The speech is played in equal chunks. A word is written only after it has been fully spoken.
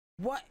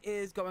What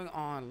is going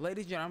on,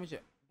 ladies and gentlemen? It's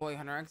your boy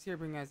Hunterx here,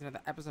 bringing you guys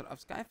another episode of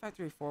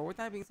SkyFactory 4. With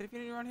that being said, if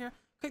you're new around here,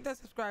 click that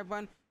subscribe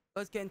button.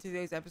 Let's get into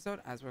today's episode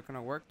as we're going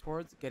to work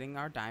towards getting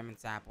our diamond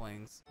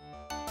saplings.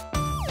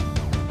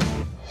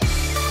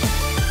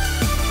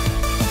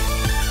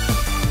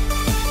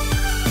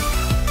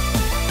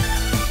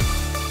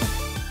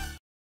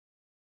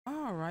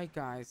 Alright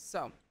guys,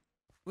 so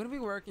we're going to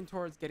be working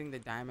towards getting the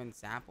diamond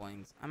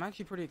saplings. I'm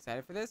actually pretty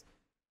excited for this.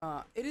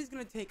 It is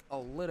going to take a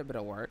little bit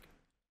of work,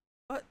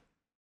 but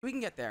we can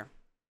get there.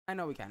 I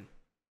know we can.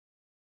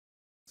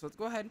 So let's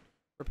go ahead and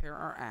repair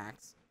our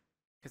axe,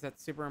 because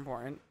that's super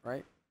important,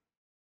 right?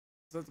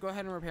 So let's go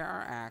ahead and repair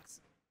our axe.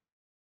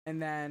 And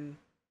then,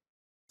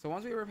 so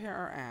once we repair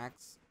our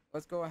axe,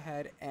 let's go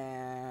ahead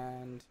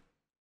and,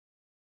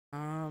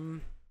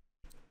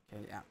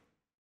 okay, yeah.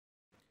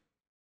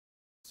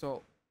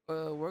 So,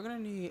 we're gonna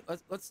need,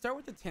 let's start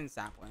with the tin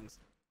saplings.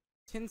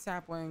 Tin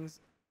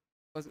saplings,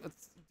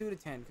 let's do the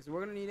tin, because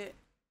we're gonna need it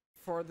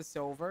for the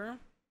silver.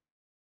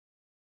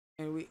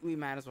 And we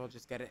might as well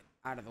just get it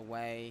out of the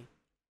way,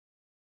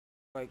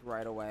 like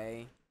right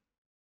away.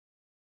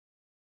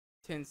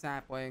 Tin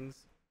saplings,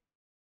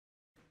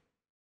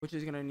 which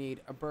is gonna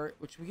need a birch,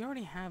 which we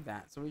already have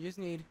that. So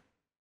we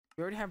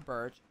already have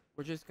birch.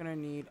 We're just gonna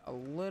need a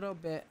little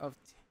bit of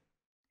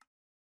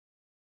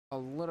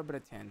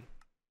tin,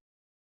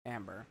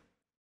 amber,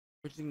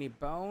 which is gonna need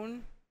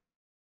bone,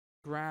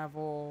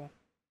 gravel,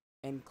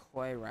 and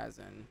clay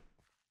resin.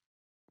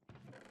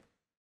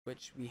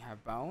 Which we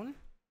have bone.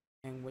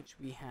 In which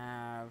we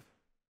have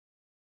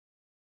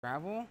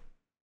gravel,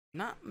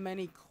 not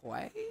many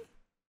clay,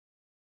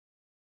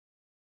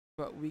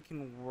 but we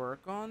can work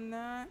on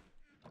that.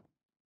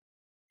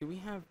 Do we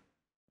have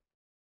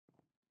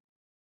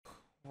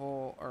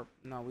coal? Or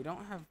no, we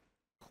don't have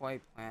clay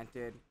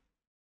planted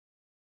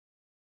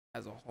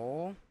as a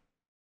whole.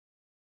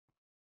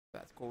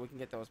 That's cool, we can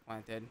get those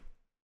planted.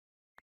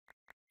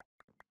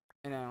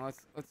 And then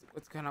let's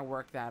kind of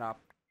work that up,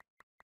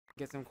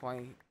 get some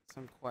clay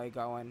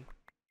going.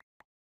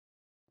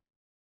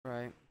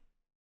 Right.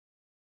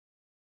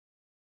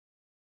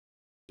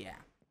 Yeah,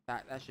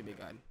 that should be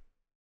good.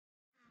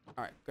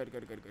 All right,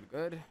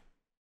 good.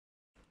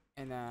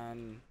 And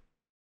then,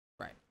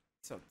 right.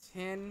 So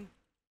tin,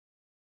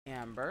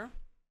 amber.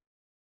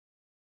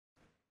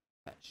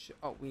 That should.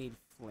 Oh, we need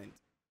flint.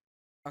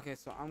 Okay,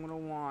 so I'm gonna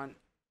want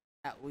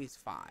at least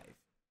 5.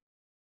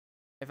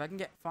 If I can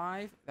get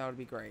 5, that would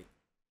be great.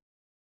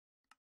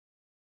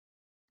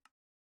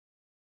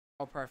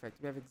 Oh,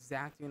 perfect. We have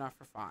exactly enough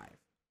for 5.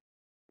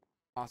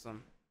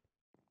 Awesome.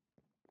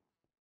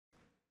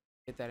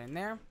 Get that in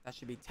there. That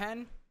should be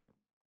 10.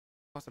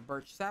 Plus a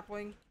birch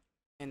sapling.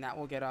 And that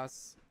will get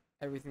us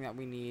everything that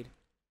we need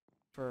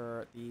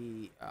for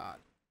the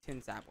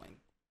tin sapling.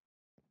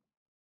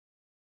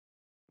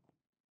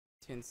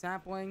 Tin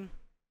sapling.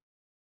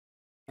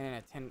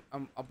 And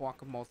a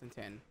block of molten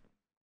tin.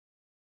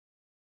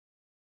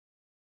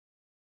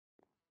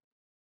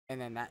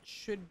 And then that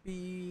should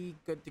be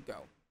good to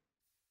go.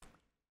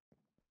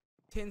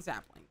 Tin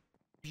sapling.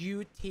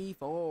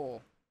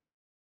 Beautiful.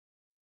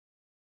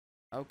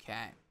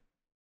 Okay.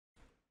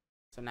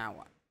 So now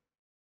what?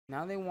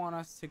 Now they want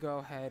us to go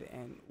ahead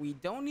and we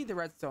don't need the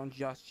redstone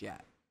just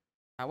yet.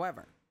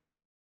 However,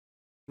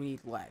 we need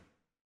lead.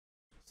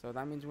 So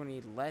that means we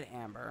need lead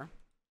amber.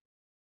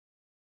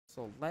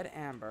 So lead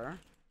amber.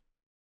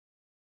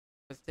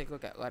 Let's take a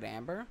look at lead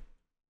amber.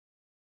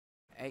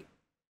 Hey,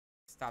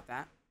 stop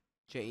that.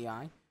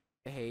 JEI.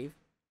 Behave.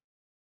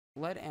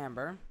 Lead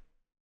amber.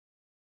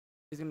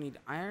 Is gonna need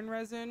iron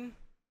resin,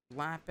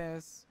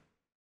 lapis,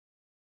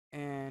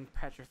 and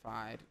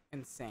petrified,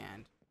 and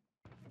sand.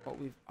 But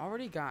we've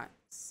already got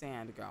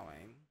sand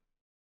going.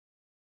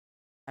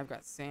 I've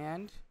got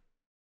sand.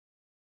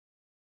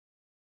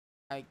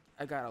 I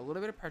got a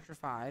little bit of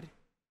petrified,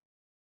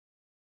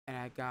 and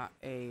I got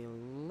a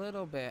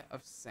little bit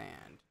of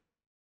sand.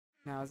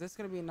 Now, is this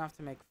gonna be enough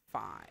to make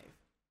 5?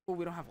 Oh,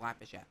 we don't have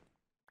lapis yet.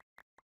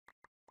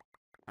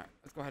 All right,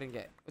 let's go ahead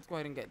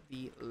and get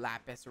the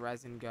lapis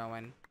resin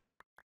going.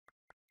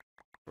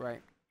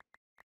 Right,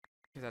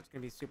 because that's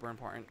gonna be super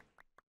important.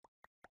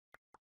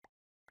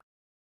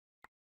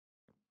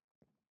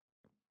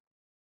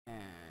 And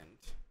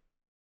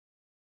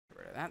get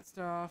rid of that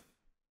stuff.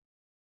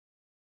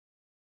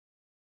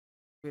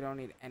 We don't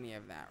need any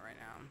of that right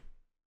now.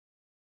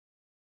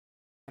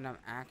 And I'm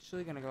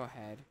actually gonna go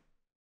ahead,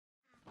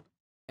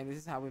 and this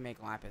is how we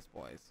make lapis,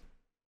 boys.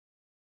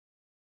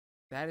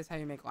 That is how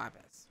you make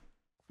lapis.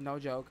 No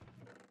joke.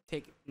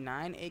 Take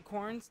 9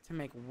 acorns to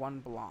make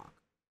 1 block.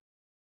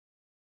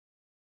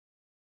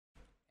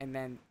 And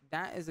then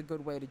that is a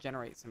good way to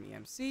generate some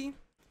EMC.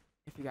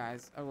 If you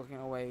guys are looking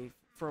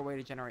for a way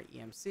to generate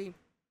EMC,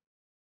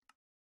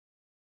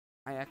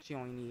 I actually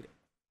only need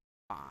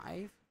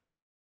 5.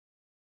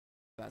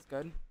 That's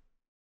good.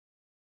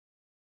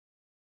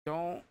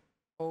 Don't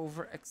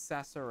over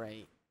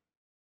accessorate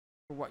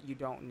for what you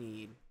don't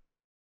need.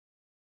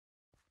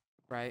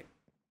 Right?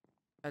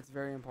 That's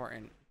very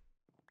important.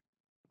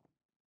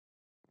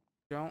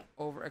 Don't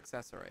over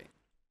accessorate.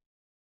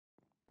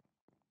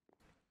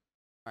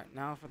 Alright,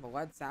 now for the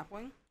lead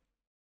sapling.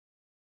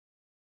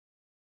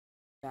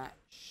 That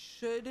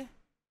should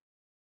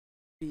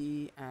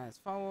be as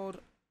followed.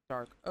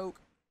 Dark oak,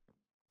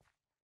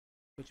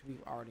 which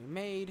we've already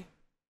made.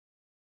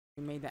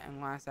 We made that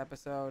in last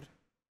episode.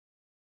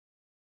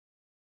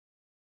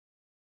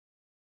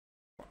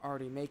 We're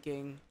already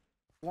making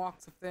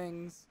blocks of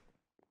things.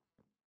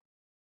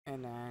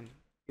 And then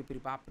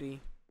boopity boppity,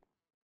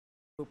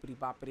 boopity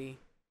boppity,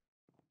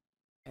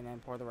 and then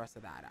pour the rest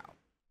of that out.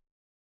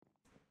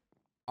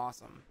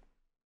 Awesome.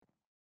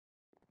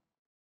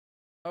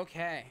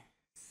 Okay,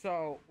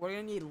 so we're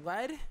gonna need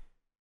lead.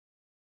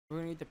 We're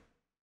gonna need the.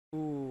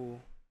 Ooh.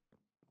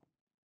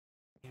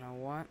 You know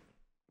what?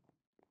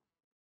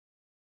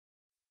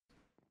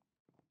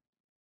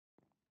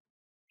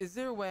 Is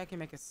there a way I can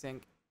make a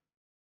sink?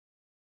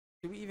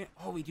 Do we even?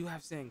 Oh, we do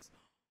have sinks.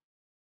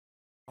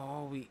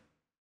 Oh, we.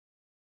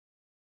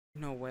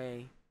 No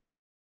way.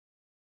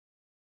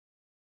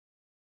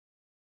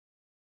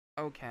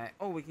 Okay.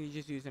 Oh, we can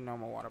just use a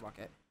normal water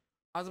bucket.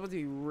 I was about to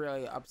be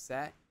really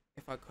upset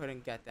if I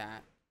couldn't get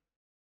that.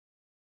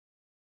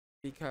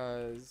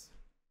 Because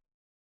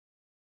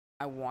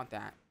I want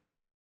that.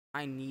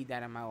 I need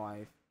that in my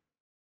life.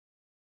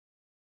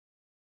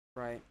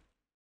 Right?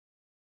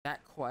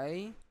 That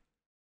clay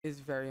is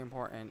very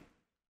important.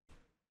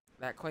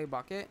 That clay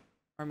bucket,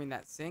 or I mean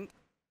that sink,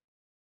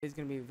 is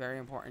going to be very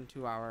important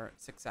to our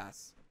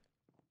success.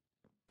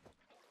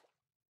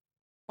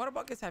 Water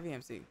buckets have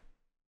EMC.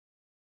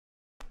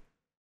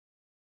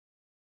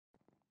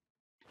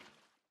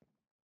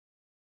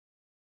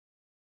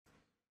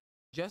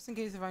 Just in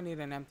case if I need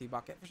an empty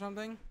bucket for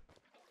something.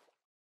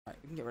 Alright,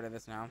 we can get rid of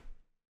this now.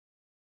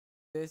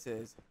 This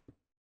is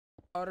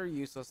utter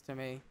useless to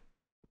me.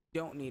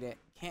 Don't need it.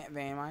 Can't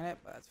vein mine it,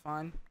 but that's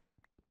fine.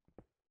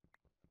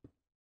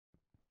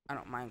 I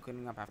don't mind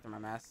cleaning up after my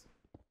mess.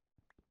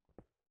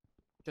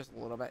 Just a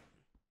little bit.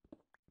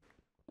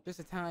 Just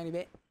a tiny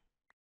bit.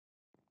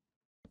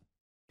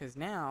 Because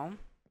now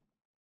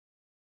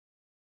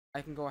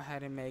I can go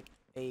ahead and make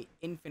a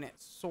infinite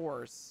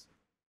source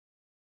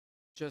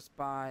just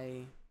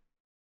by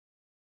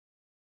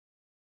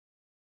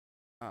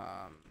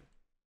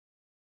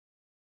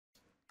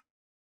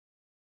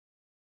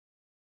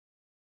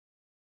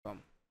boom.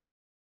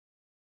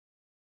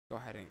 Go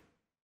ahead and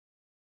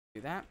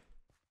do that.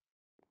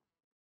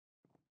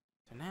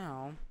 So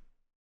now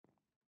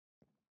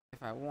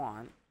if I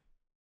want,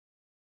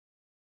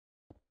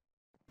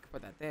 I can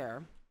put that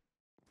there,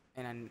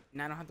 and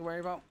now I don't have to worry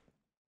about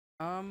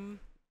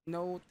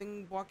no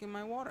thing blocking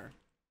my water,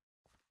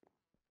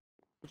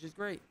 which is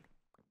great.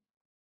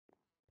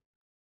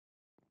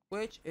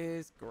 Which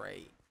is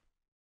great.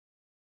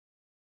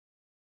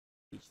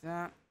 Teach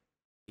that.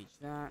 Teach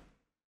that.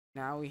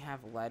 Now we have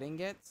lead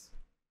ingots.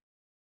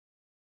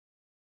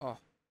 Oh,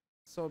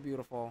 so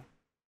beautiful.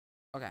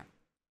 Okay.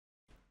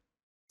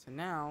 So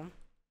now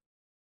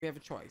we have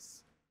a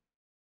choice.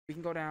 We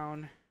can go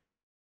down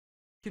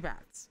two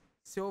paths,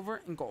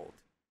 silver and gold.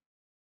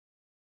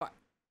 But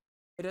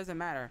it doesn't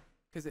matter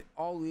because it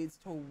all leads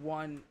to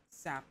one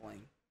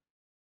sapling.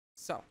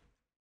 So,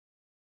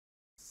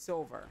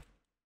 silver.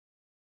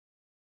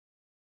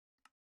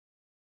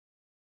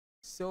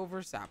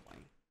 Silver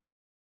sapling.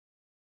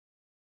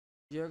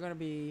 You're gonna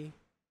be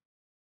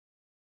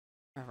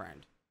my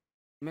friend.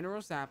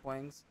 Mineral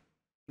saplings.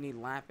 You need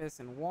lapis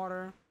and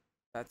water.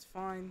 That's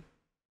fine.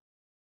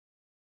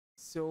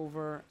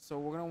 Silver. So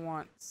we're gonna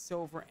want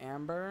silver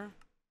amber.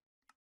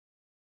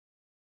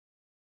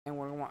 And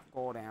we're gonna want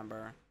gold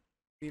amber.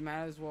 We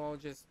might as well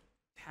just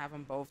have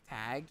them both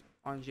tagged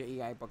on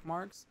JEI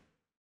bookmarks.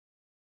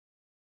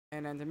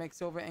 And then to make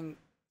silver and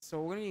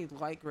so we're gonna need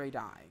light gray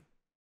dye.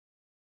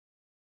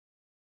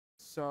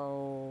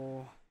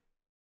 So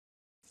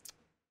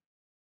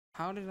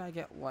how did I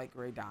get light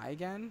gray dye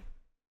again?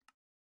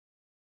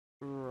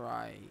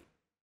 Right.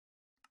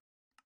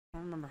 I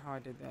don't remember how I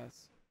did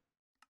this.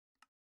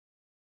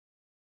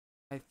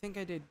 I think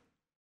I did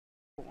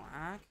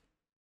black.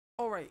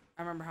 Oh, right.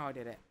 I remember how I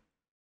did it.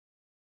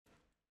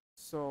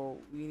 So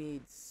we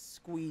need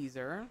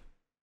squeezer.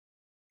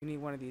 We need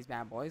one of these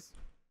bad boys,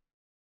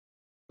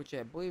 which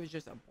I believe is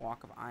just a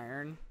block of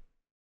iron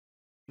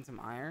and some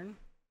iron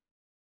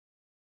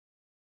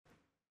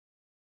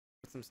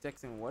with some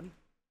sticks and wood.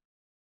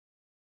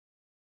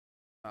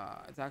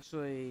 It's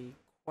actually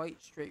quite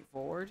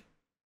straightforward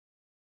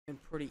and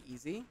pretty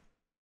easy.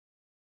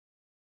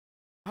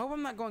 I hope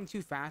I'm not going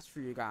too fast for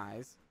you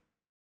guys.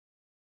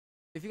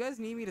 If you guys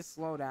need me to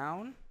slow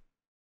down,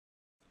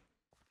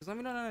 just let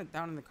me know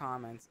down in the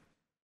comments.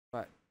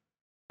 But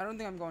I don't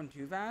think I'm going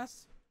too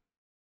fast.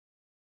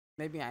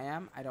 Maybe I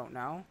am. I don't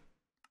know.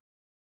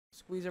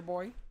 Squeezer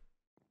boy.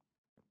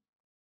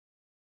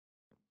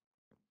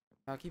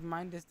 Now keep in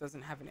mind this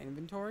doesn't have an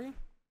inventory.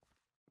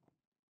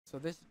 So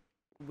this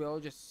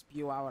will just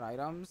spew out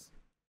items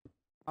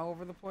all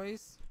over the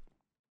place.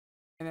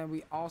 And then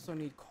we also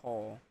need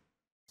coal.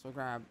 So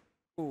grab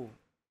coal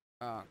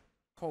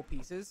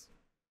pieces.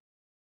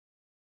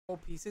 Coal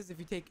pieces. If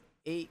you take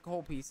 8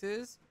 coal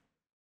pieces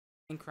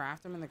and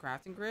craft them in the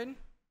crafting grid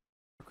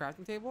a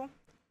crafting table,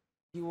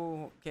 you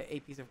will get a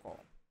piece of coal.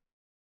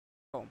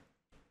 Boom.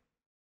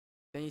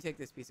 Then you take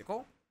this piece of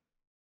coal,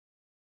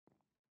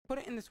 put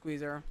it in the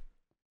squeezer,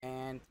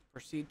 and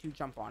proceed to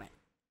jump on it.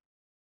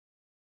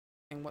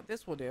 And what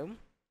this will do,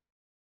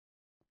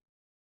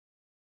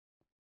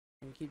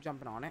 and keep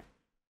jumping on it,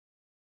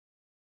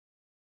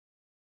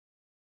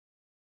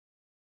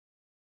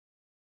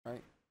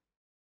 right?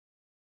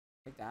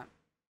 Like that.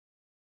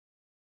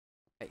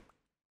 Hey,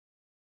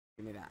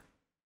 give me that.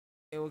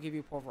 It will give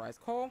you pulverized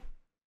coal.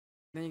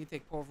 Then you can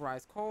take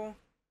pulverized coal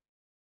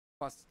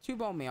plus 2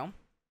 bone meal.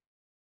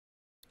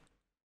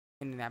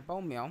 And then that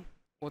bone meal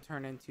will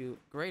turn into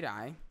gray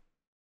dye.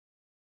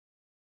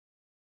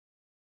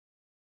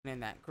 And then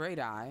that gray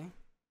dye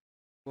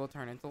will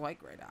turn into light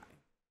gray dye.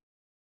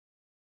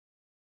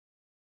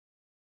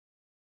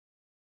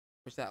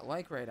 Which that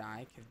light gray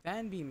dye can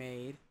then be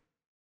made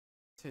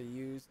to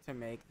use to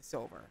make the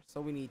silver. So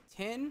we need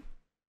tin,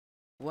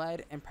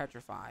 lead, and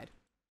petrified.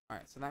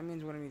 Alright, so that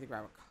means we're gonna need to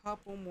grab a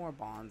couple more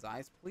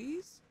bonsais,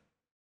 please.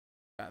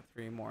 Got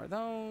 3 more of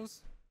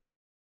those.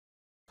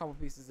 A couple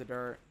pieces of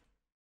dirt.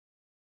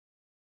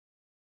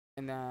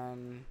 And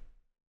then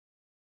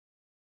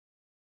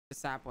the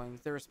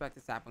saplings, the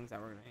respective saplings that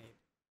we're gonna need.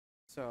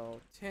 So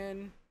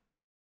tin,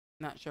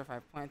 not sure if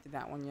I've planted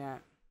that one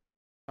yet.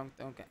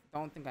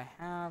 Don't think I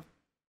have.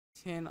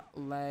 Tin,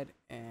 lead,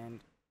 and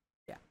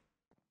yeah.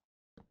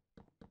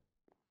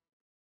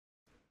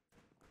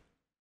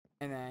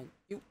 And then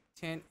you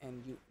tin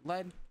and you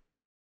lead.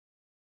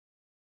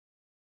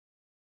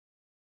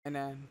 And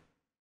then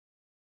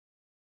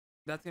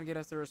that's gonna get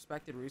us the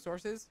respected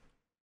resources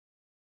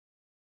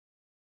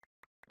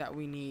that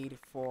we need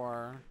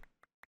for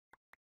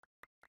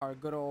our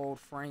good old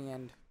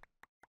friend.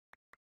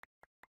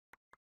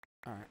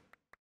 Alright.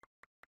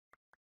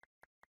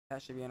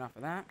 That should be enough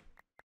of that.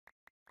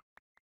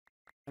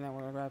 And then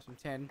we're gonna grab some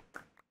tin.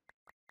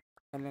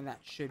 And then that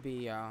should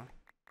be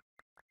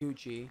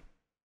Gucci.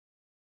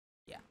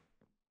 Yeah.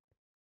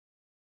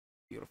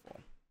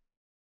 Beautiful.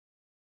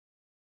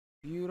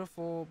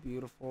 Beautiful,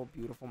 beautiful,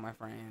 beautiful, my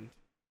friend.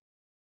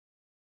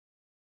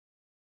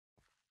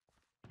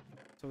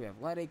 So we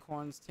have lead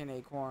acorns, tin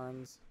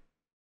acorns,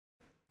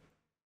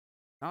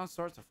 and all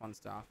sorts of fun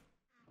stuff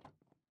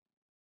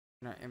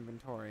in our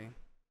inventory.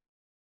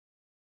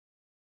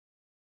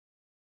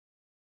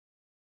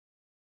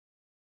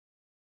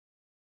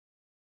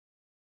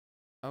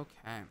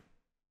 Okay.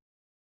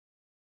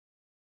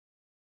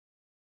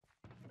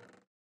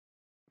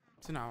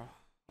 So now,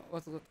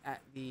 let's look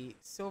at the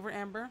silver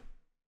amber,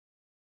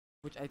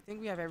 which I think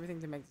we have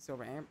everything to make the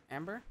silver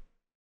amber,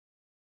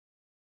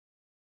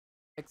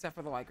 except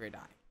for the light gray dye.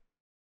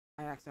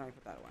 I accidentally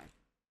put that away.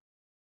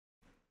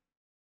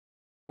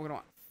 We're gonna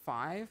want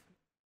 5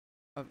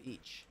 of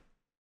each.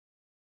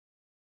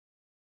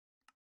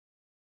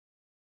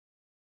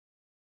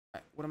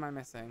 Alright, what am I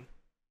missing?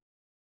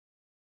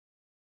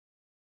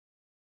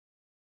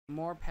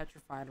 More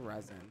petrified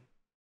resin.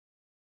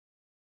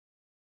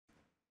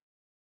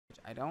 Which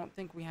I don't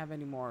think we have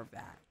any more of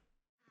that.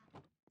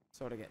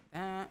 So to get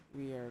that,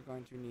 we are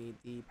going to need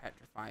the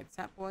petrified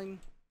sapling,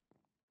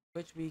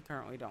 which we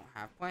currently don't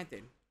have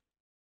planted.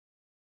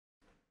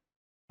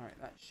 Alright,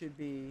 that should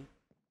be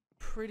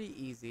pretty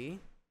easy.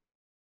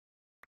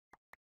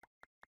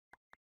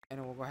 And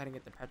then we'll go ahead and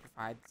get the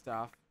petrified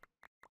stuff,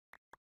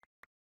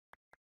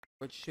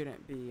 which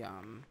shouldn't be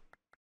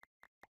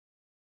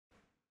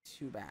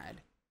too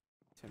bad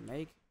to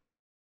make.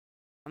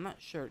 I'm not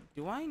sure.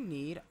 Do I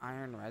need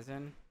iron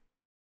resin?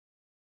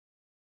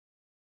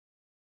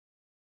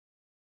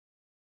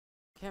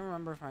 Can't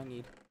remember if I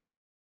need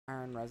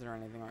iron resin or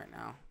anything right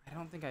now. I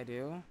don't think I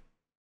do.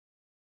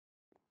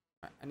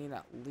 I need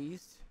at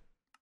least...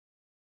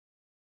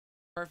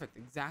 Perfect,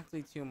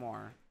 exactly 2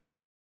 more.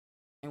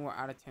 And we're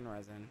out of tin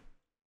resin.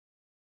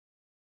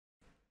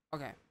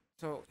 Okay,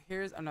 so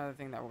here's another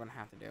thing that we're gonna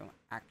have to do,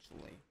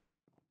 actually.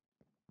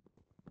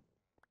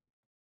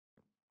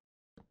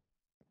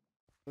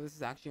 So this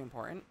is actually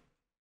important.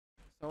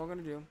 So what we're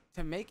gonna do,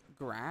 to make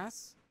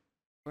grass,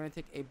 we're gonna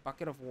take a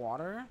bucket of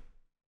water.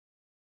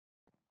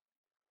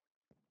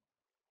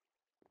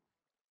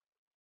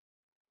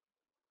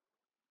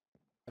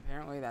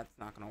 Apparently that's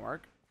not gonna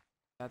work.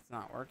 That's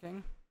not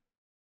working.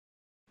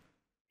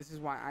 This is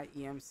why I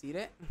EMC'd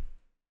it.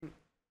 We're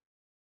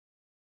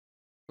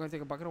gonna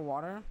take a bucket of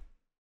water.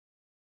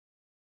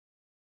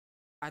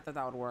 I thought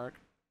that would work.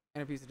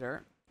 And a piece of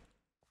dirt.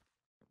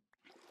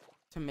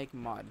 To make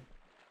mud.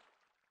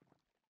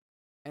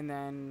 And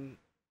then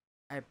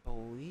I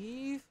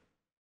believe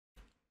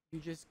you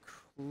just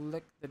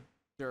click the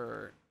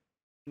dirt.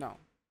 No.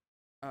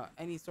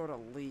 Any sort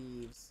of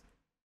leaves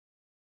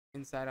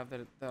inside of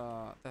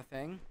the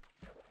thing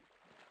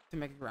to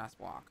make a grass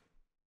block.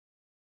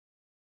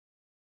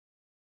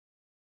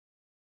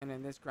 And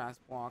then this grass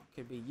block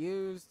could be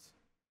used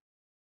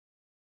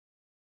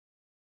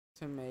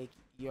to make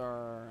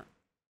your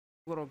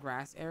little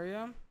grass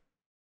area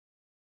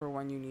for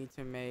when you need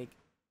to make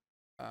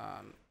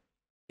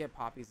get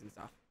poppies and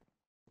stuff.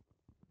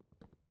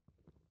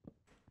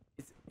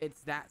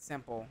 It's that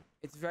simple.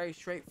 It's very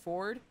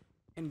straightforward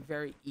and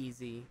very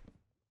easy.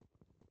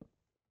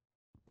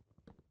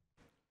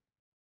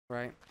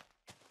 Right?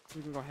 So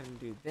we can go ahead and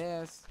do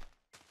this.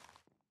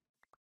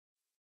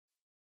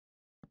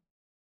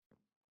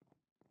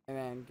 And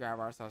then grab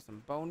ourselves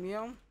some bone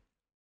meal.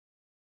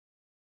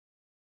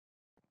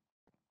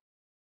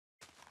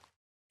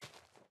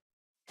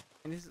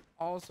 And this is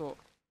also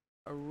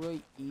a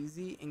really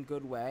easy and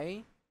good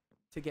way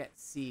to get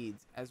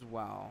seeds as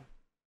well.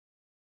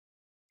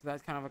 So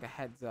that's kind of like a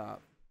heads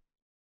up.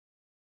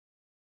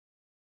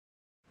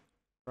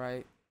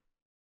 Right?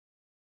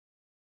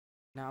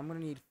 Now I'm going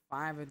to need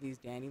 5 of these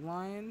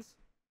dandelions.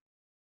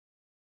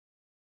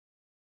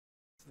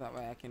 So that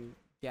way I can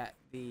get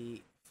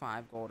the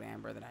 5 gold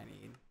amber that I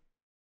need.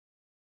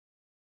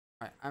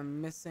 Alright, I'm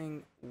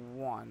missing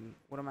 1.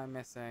 What am I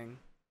missing?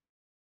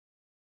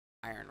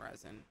 Iron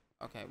resin.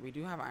 Okay, we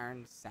do have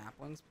iron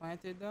saplings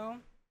planted though.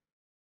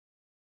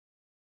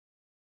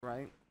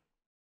 Right?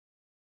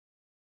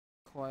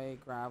 Clay,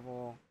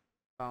 gravel,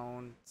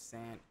 bone,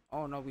 sand.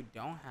 Oh no, we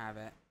don't have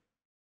it.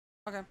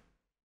 Okay.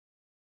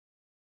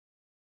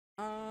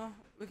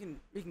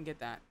 We can get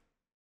that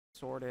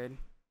sorted.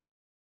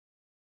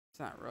 It's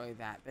not really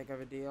that big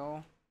of a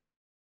deal.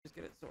 Just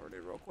get it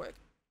sorted real quick.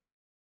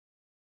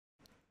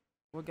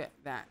 We'll get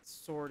that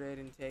sorted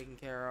and taken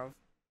care of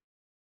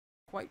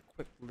quite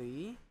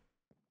quickly.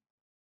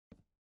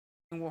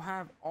 And we'll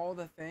have all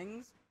the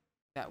things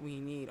that we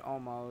need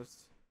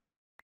almost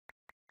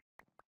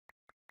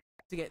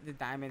to get the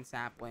diamond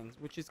saplings,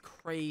 which is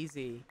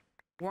crazy.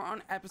 We're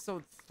on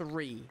episode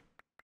 3.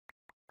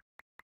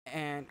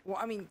 And well,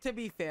 I mean, to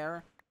be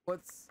fair,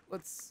 let's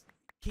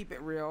keep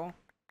it real.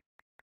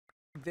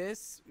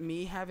 This,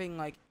 me having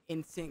like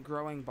instant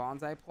growing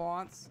bonsai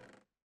plots,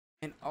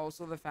 and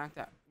also the fact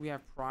that we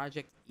have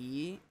Project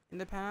E in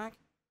the pack,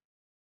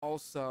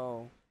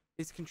 also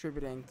is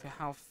contributing to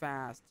how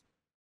fast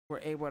we're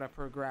able to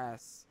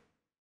progress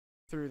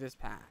through this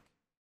pack.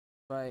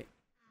 Right?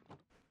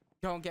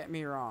 Don't get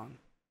me wrong.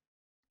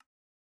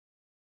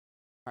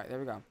 Alright, there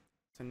we go.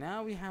 So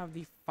now we have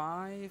the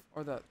 5,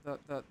 or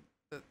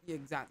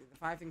exactly, the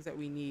 5 things that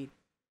we need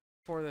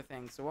for the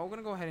thing. So what we're going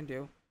to go ahead and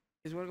do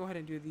is we're going to go ahead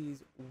and do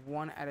these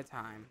one at a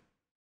time.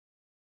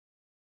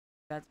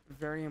 That's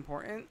very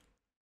important,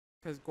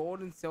 because gold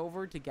and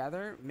silver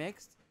together,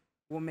 mixed,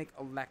 will make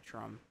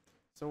electrum.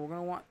 So we're going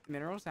to want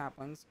mineral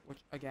saplings, which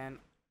again,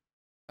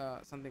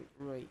 something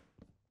really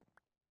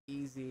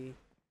easy.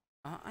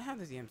 I have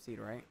this EM seed,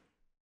 right?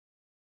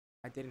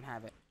 I didn't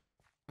have it.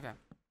 Okay.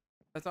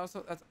 That's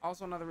also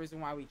another reason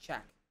why we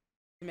check,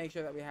 to make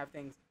sure that we have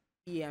things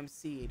EM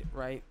seed,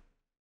 right?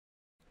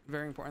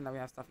 Very important that we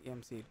have stuff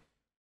EM seed.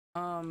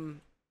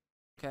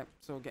 Okay,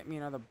 so get me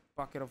another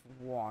bucket of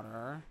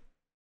water.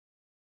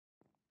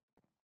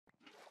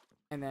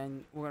 And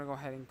then we're gonna go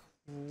ahead and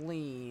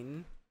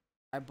clean.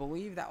 I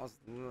believe that was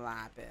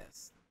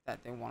lapis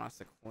that they want us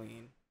to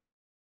clean.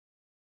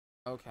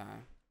 Okay.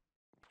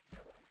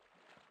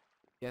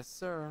 Yes,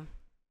 sir.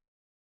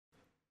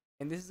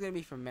 And this is gonna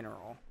be for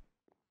mineral.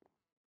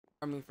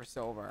 I mean for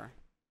silver.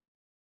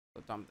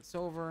 So dump the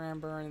silver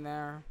amber in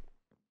there.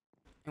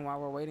 And while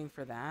we're waiting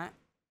for that,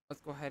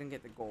 let's go ahead and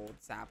get the gold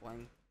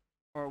sapling,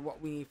 or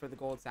what we need for the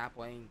gold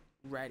sapling,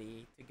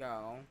 ready to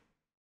go.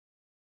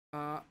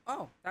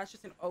 Oh, that's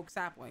just an oak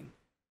sapling.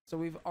 So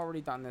we've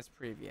already done this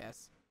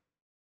previous.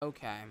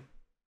 Okay.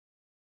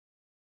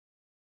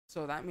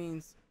 So that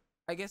means,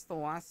 I guess the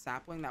last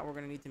sapling that we're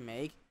going to need to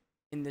make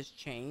in this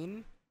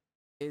chain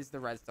is the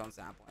redstone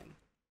sapling.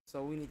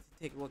 So we need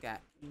to take a look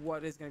at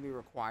what is going to be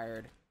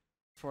required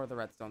for the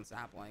redstone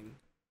sapling.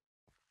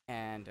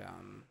 And,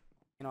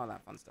 all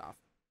that fun stuff.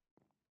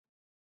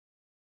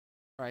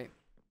 Right?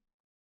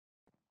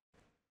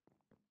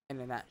 And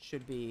then that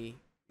should be,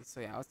 so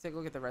yeah, let's take a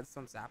look at the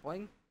redstone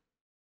sapling.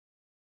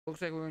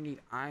 Looks like we're gonna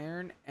need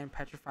iron and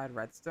petrified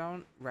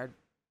redstone.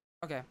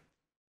 Okay,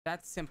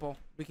 that's simple.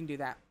 We can do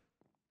that.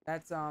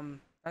 That's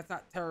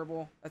not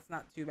terrible. That's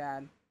not too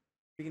bad.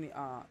 We can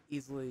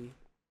easily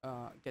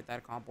get that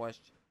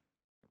accomplished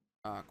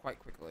quite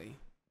quickly,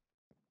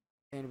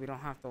 and we don't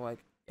have to, like,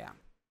 yeah.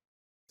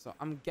 So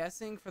I'm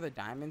guessing for the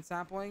diamond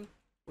sapling,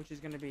 which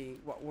is gonna be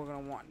what we're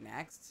gonna want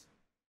next.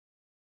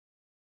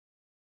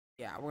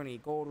 Yeah, we're gonna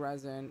need gold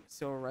resin,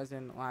 silver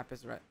resin,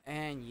 lapis resin,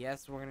 and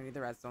yes, we're gonna need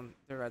the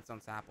redstone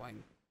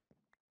sapling.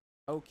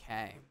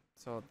 Okay,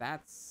 so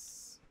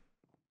that's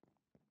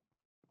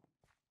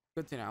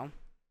good to know.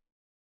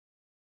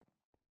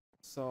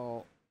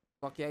 So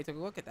lucky I took a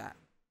look at that.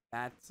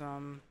 That's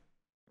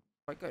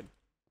quite good.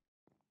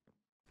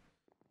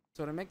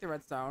 So to make the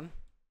redstone,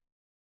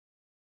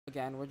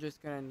 again, we're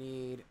just gonna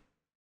need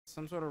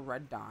some sort of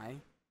red dye.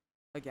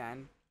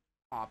 Again,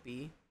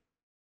 poppy.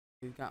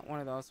 We've got one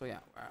of those, so yeah.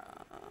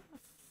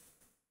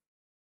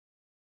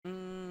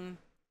 I'm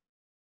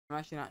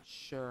actually not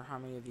sure how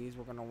many of these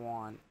we're gonna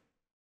want.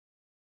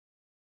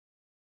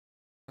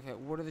 Okay,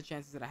 what are the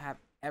chances that I have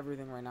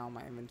everything right now in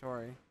my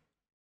inventory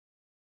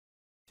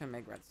to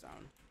make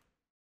redstone?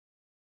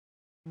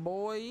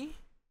 Boy.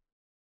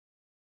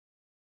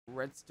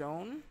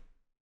 Redstone.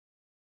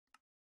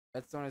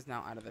 Redstone is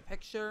now out of the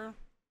picture.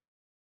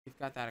 We've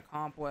got that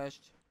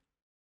accomplished.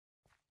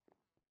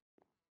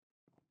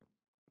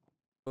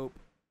 Boop.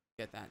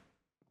 Get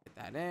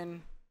that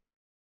in.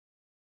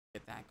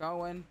 Get that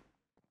going.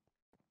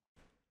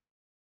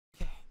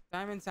 Okay,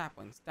 diamond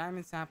saplings.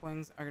 Diamond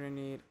saplings are gonna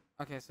need.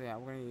 Okay, so yeah,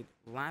 we're gonna need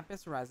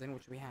lapis resin,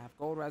 which we have.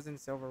 Gold resin,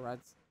 silver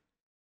reds.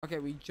 Okay,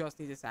 we just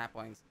need the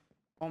saplings.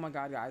 Oh my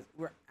god, guys,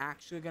 we're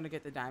actually gonna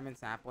get the diamond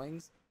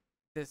saplings.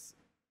 This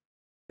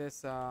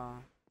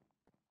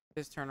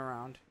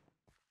turnaround,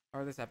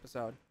 or this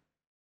episode,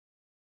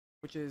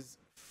 which is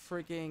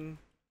freaking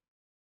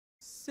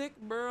sick,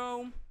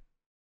 bro.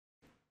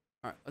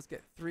 All right, let's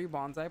get 3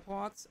 bonsai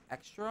plots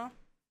extra,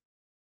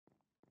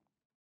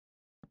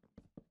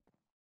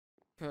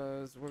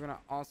 because we're gonna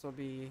also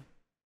be,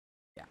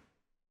 yeah.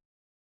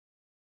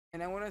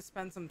 And I want to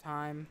spend some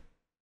time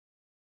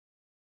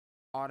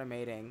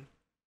automating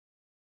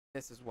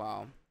this as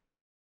well.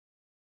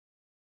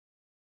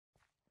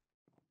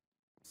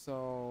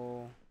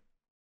 So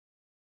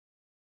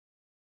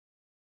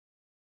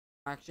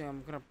actually,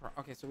 I'm gonna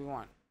okay, so we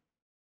want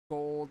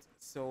gold,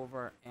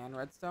 silver, and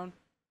redstone.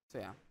 So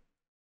yeah,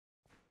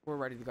 we're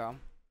ready to go.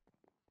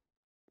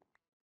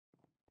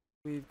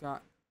 We've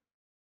got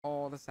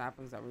all the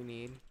saplings that we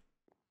need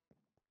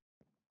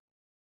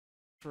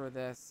for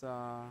this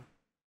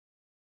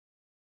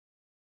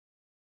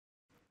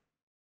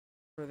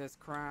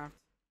craft.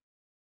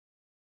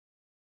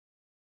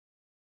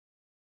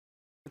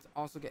 Let's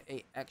also get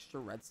a extra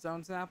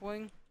redstone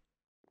sapling.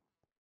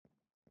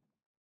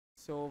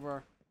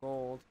 Silver,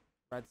 gold,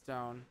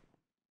 redstone.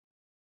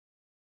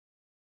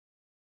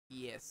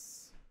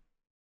 Yes.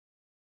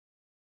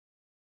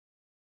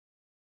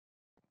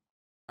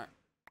 Alright.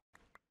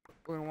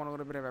 We're gonna want a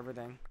little bit of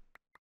everything.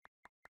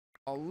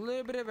 A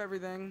little bit of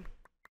everything.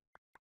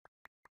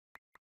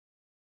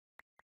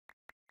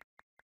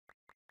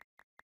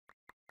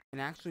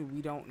 And actually,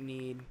 we don't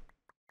need...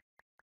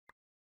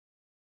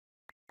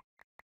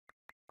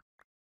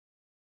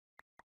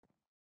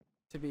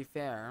 To be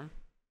fair,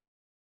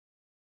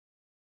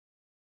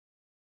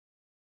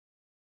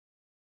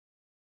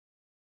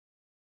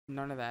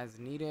 none of that is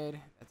needed.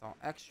 That's all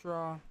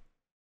extra.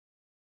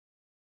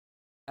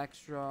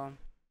 Extra.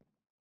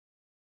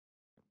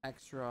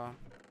 Extra.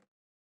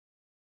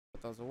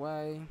 Put those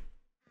away.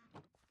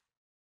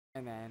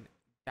 And then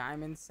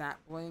diamond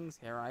saplings,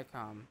 here I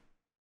come.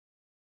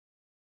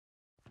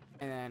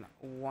 And then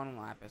 1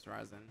 lapis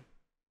resin.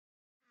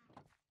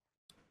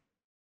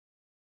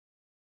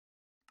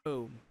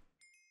 Boom.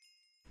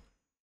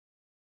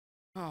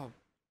 Oh,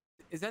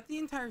 is that the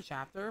entire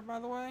chapter, by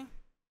the way?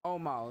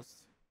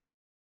 Almost.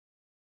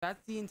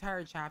 That's the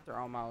entire chapter,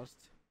 almost.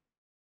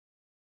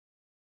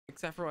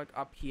 Except for, like,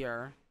 up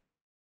here.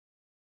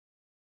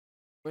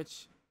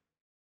 Which,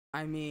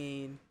 I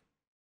mean,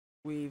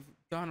 we've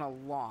done a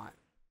lot.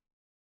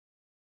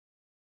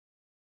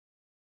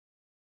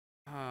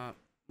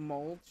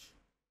 Mulch.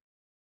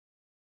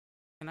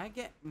 Can I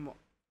get...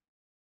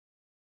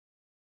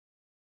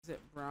 Is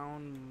it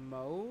brown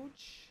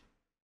mulch?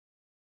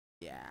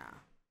 Yeah.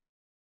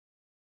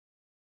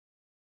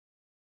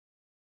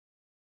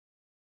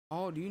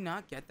 Oh, do you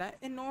not get that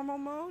in normal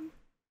mode?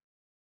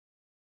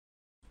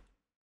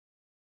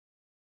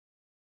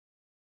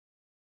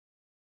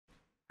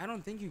 I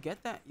don't think you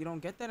get that. You don't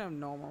get that in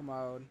normal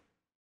mode.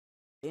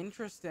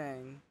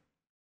 Interesting.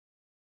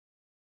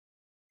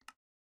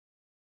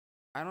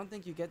 I don't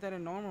think you get that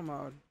in normal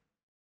mode.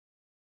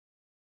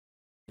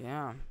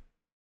 Yeah.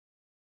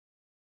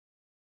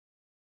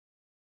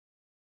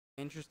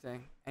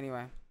 Interesting.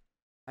 Anyway,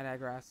 I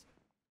digress.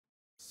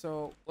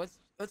 So let's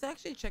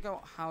actually check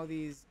out how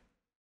these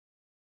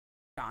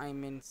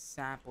diamond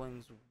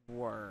saplings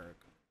work.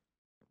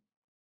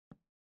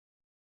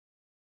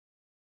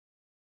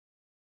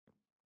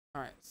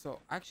 Alright, so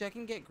actually I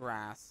can get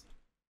grass.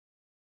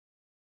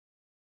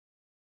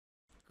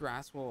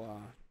 Grass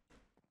will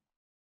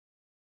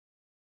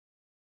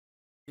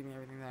give me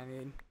everything that I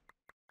need.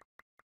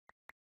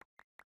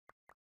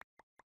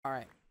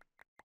 Alright.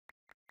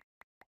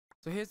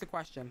 So here's the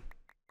question.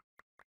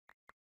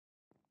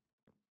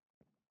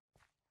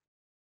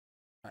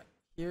 Alright,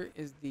 here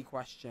is the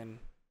question.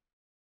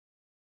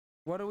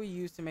 What do we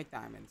use to make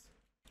diamonds?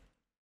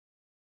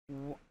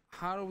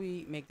 How do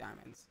we make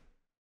diamonds?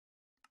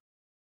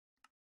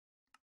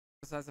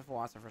 Besides the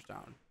philosopher's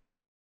stone.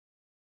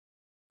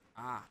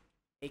 Ah,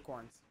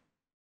 acorns.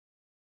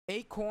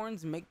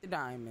 Acorns make the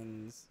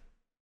diamonds.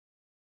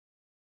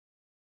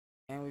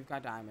 And we've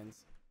got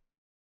diamonds.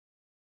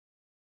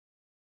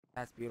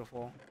 That's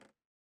beautiful.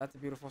 That's a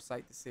beautiful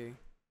sight to see.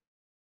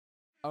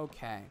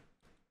 Okay.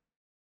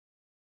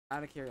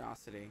 Out of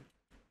curiosity,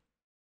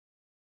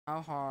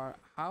 how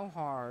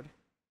hard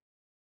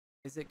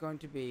is it going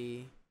to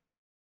be?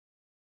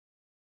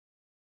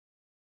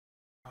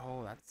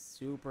 Oh, that's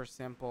super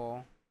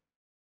simple.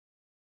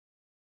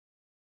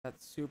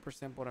 That's super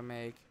simple to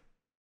make.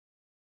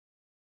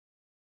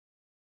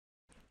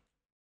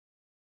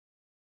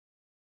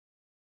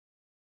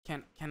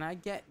 Can I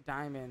get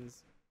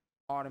diamonds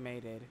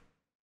automated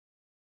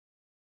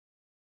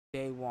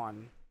day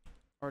 1?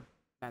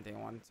 Not day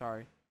one,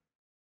 sorry.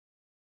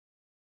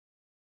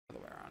 Other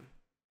way around.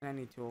 And I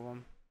need 2 of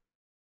them.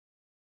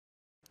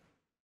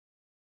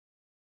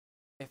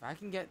 If I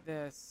can get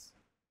this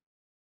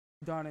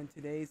done in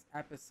today's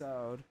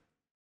episode,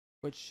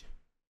 which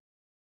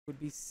would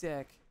be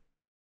sick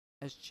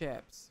as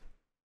chips.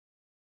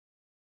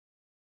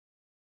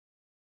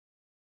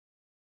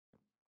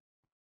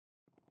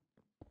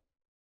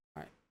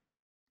 Alright.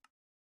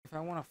 If I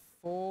want a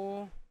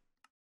full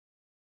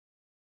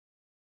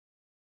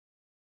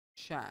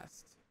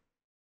chest,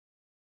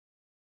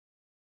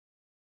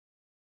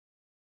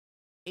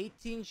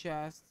 18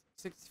 chests,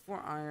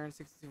 64 iron,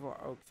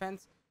 64 oak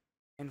fence,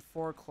 and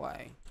 4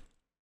 clay.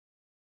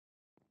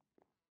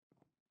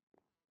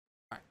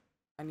 Alright.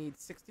 I need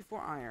 64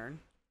 iron.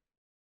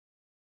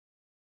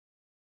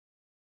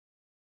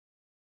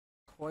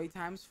 Clay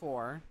times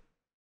 4.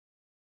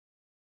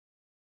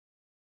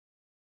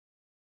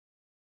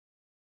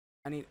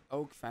 I need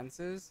oak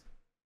fences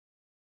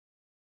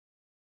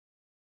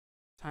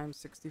times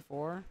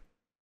 64,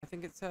 I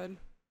think it said.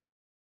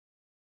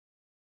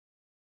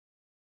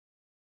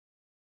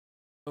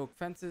 Oak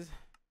fences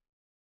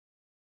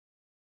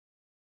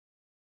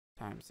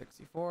times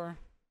 64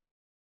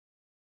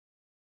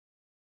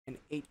 and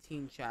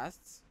 18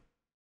 chests.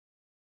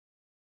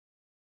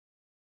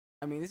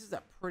 I mean, this is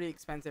a pretty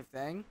expensive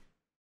thing,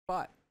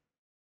 but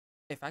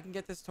if I can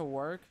get this to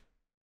work,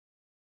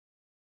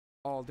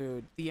 oh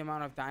dude, the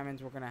amount of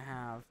diamonds we're gonna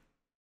have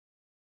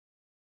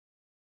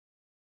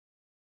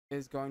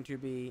is going to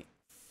be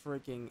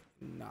freaking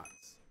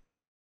nuts.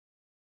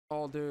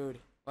 Oh dude,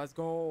 let's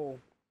go.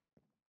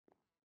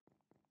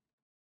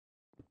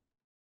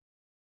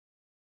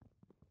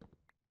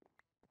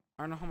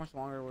 I don't know how much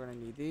longer we're gonna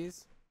need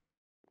these,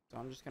 so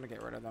I'm just gonna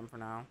get rid of them for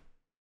now.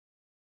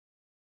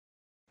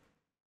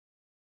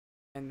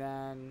 And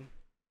then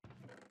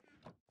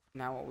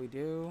now what we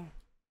do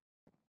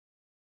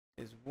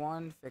is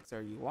 1, fix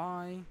our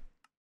UI.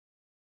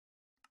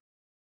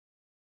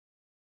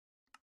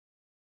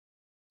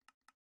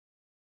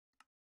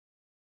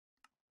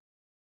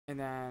 And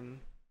then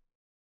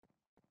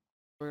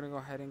we're gonna go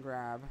ahead and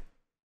grab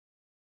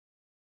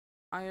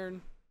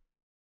iron,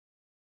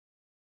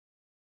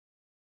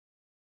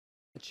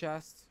 the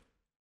chest.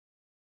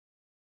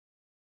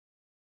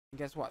 And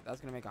guess what?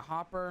 That's gonna make a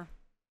hopper.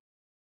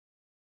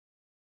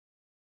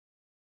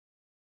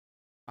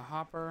 A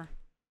hopper.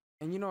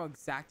 And you know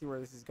exactly where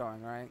this is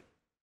going, right?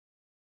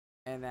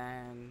 And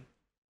then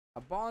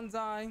a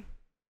bonsai.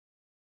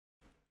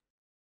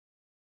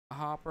 A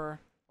hopper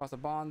plus a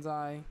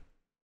bonsai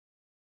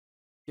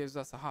gives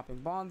us a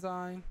hopping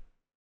bonsai,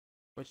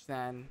 which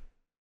then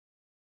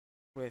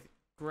with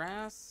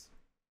grass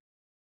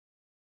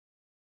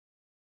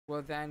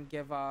will then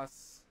give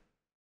us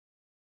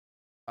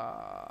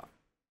a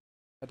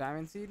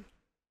diamond seed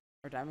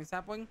or diamond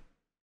sapling.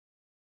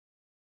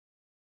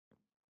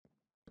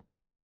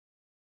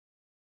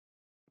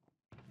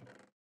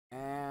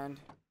 And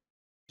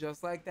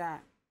just like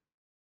that,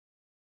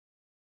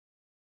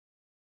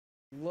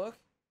 look,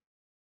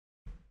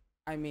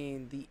 I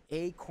mean, the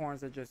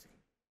acorns are just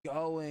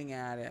going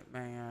at it,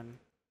 man.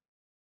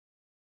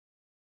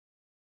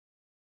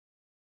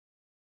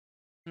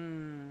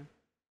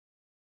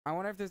 I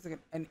wonder if there's like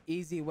an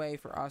easy way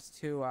for us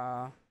to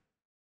I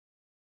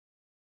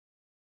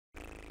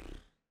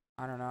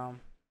don't know,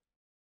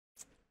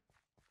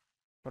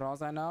 but all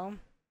I know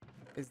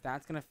is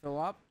that's gonna fill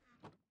up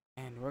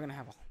and we're gonna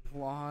have a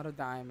lot of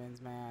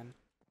diamonds, man.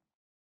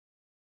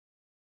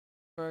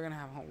 We're gonna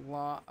have a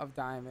lot of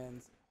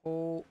diamonds.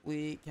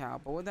 Holy cow.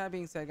 But with that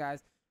being said,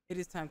 guys, it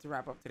is time to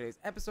wrap up today's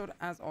episode.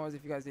 As always,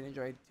 if you guys did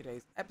enjoy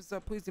today's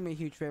episode, please do me a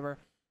huge favor.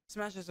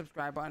 Smash the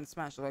subscribe button,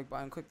 smash the like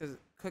button, click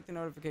the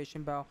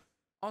notification bell.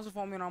 Also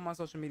follow me on all my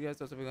social medias.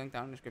 Those will be linked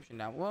down in the description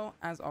down below.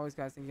 As always,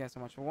 guys, thank you guys so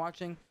much for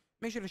watching.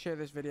 Make sure to share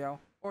this video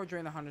or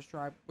join the Hunterx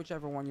tribe,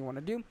 whichever one you want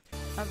to do.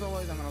 As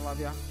always, I'm going to love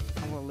you.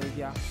 I'm going to leave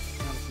you. I'm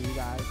going to see you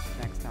guys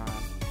next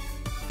time.